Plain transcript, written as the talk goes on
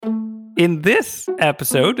In this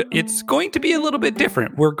episode, it's going to be a little bit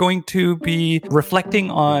different. We're going to be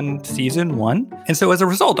reflecting on season 1. And so as a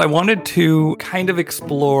result, I wanted to kind of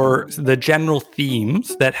explore the general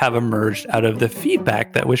themes that have emerged out of the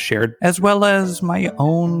feedback that was shared, as well as my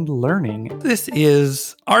own learning. This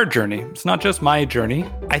is our journey. It's not just my journey.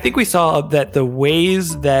 I think we saw that the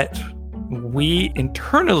ways that we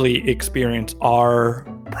internally experience our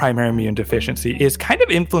primary immune deficiency is kind of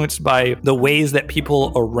influenced by the ways that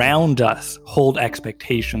people around us hold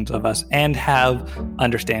expectations of us and have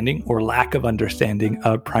understanding or lack of understanding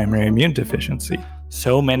of primary immune deficiency.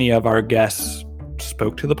 So many of our guests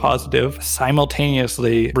spoke to the positive,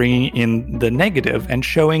 simultaneously bringing in the negative and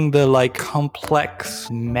showing the complex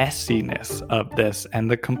messiness of this and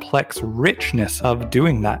the complex richness of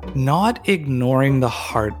doing that. Not ignoring the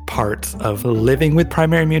hard parts of living with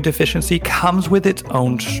primary immune deficiency comes with its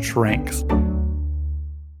own strengths.